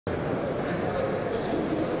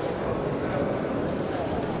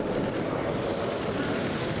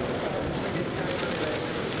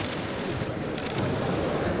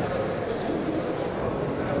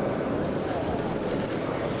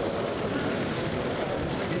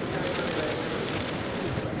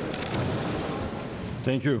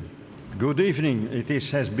Thank you. Good evening. It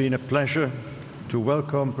has been a pleasure to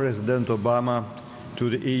welcome President Obama to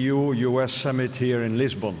the EU-US summit here in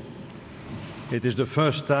Lisbon. It is the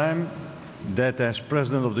first time that as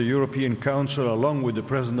President of the European Council, along with the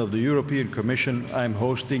President of the European Commission, I am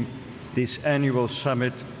hosting this annual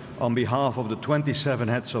summit on behalf of the 27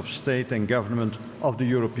 heads of state and government of the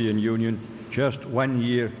European Union, just 1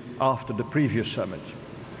 year after the previous summit.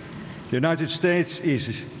 The United States is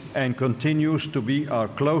and continues to be our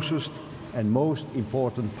closest and most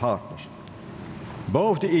important partners.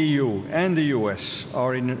 Both the EU and the US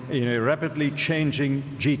are in a rapidly changing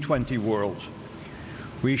G20 world.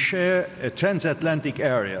 We share a transatlantic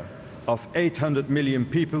area of 800 million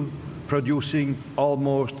people, producing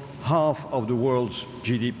almost half of the world's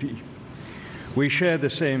GDP. We share the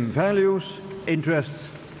same values, interests,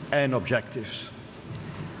 and objectives.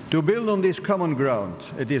 To build on this common ground,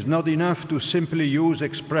 it is not enough to simply use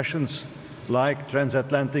expressions like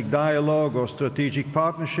transatlantic dialogue or strategic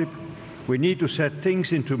partnership. We need to set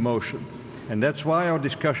things into motion, and that's why our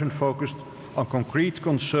discussion focused on concrete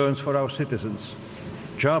concerns for our citizens: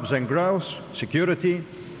 jobs and growth, security,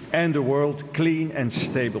 and a world clean and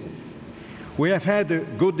stable. We have had a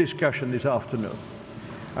good discussion this afternoon.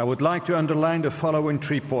 I would like to underline the following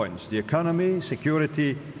 3 points: the economy,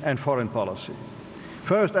 security, and foreign policy.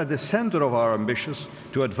 First, at the center of our ambitions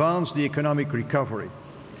to advance the economic recovery.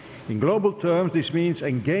 In global terms, this means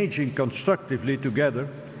engaging constructively together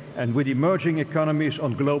and with emerging economies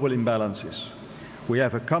on global imbalances. We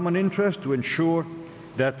have a common interest to ensure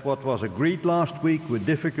that what was agreed last week with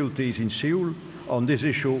difficulties in Seoul on this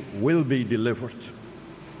issue will be delivered.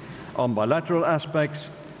 On bilateral aspects,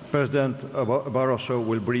 President Barroso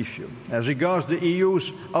will brief you. As regards the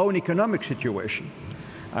EU's own economic situation,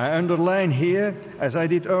 I underline here, as I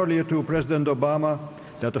did earlier to President Obama,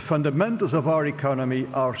 that the fundamentals of our economy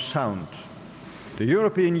are sound. The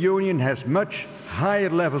European Union has much higher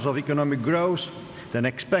levels of economic growth than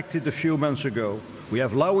expected a few months ago. We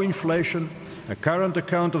have low inflation, a current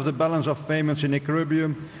account of the balance of payments in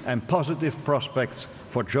equilibrium, and positive prospects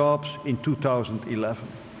for jobs in 2011.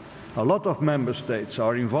 A lot of member states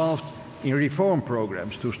are involved in reform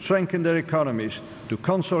programs to strengthen their economies, to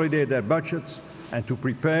consolidate their budgets, and to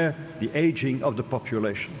prepare the aging of the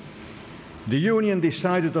population. The Union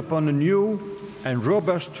decided upon a new and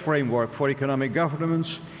robust framework for economic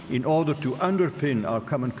governance in order to underpin our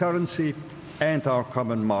common currency and our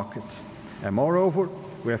common market. And moreover,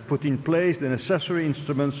 we have put in place the necessary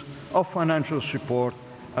instruments of financial support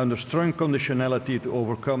under strong conditionality to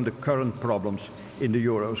overcome the current problems in the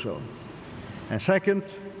Eurozone. And second,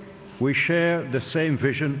 we share the same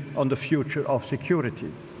vision on the future of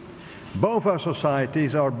security. Both our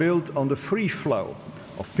societies are built on the free flow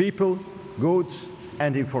of people, goods,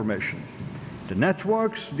 and information. The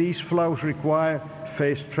networks these flows require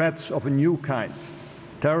face threats of a new kind: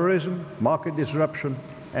 terrorism, market disruption,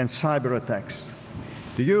 and cyber attacks.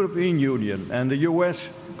 The European Union and the US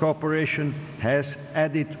cooperation has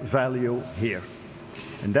added value here.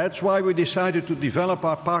 And that's why we decided to develop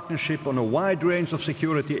our partnership on a wide range of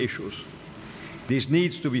security issues. This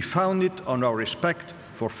needs to be founded on our respect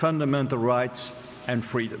for fundamental rights and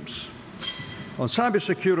freedoms. On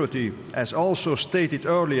cybersecurity, as also stated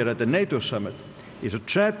earlier at the NATO summit, is a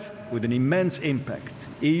threat with an immense impact.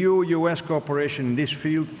 EU-US cooperation in this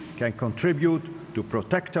field can contribute to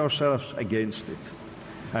protect ourselves against it.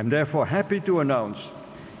 I'm therefore happy to announce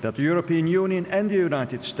that the European Union and the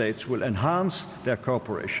United States will enhance their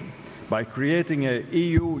cooperation by creating an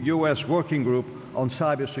EU-US working group on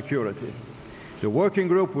cybersecurity. The working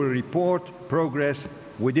group will report progress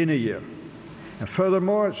within a year. And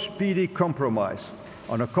furthermore, speedy compromise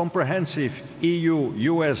on a comprehensive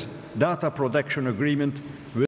EU-US data protection agreement